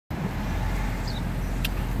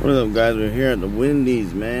What up, guys? We're here at the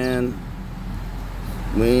Wendy's, man.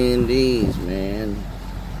 Wendy's, man.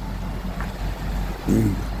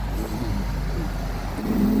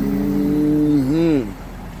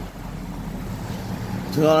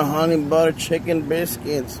 $2 honey butter chicken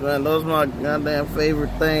biscuits, man. Those are my goddamn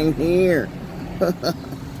favorite thing here.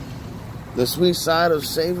 The sweet side of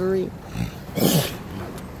savory.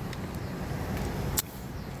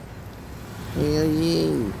 Hell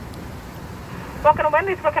yeah. Welcome to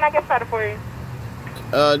Wendy's. What can I get started for you?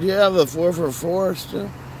 Do you have the 4 for $4 still?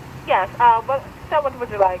 Yes. What would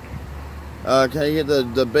you like? Can I get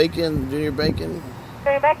the bacon, junior bacon?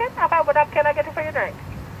 Junior bacon? Okay. What else can I get you for your drink?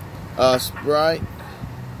 Sprite.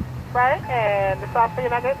 Sprite. And the sauce for your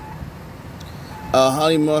nuggets?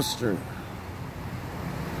 Honey mustard.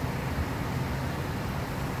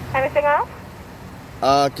 Anything else?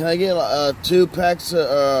 Can I get 2 packs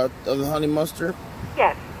of the honey mustard?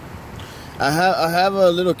 Yes. I have a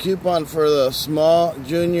little coupon for the small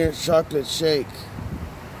junior chocolate shake.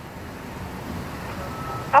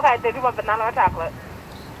 Okay, did you want banana or chocolate?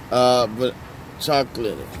 But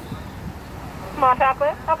chocolate. Small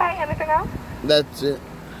chocolate? Okay, anything else? That's it.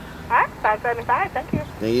 Alright, $5.75, thank you.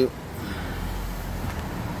 Thank you.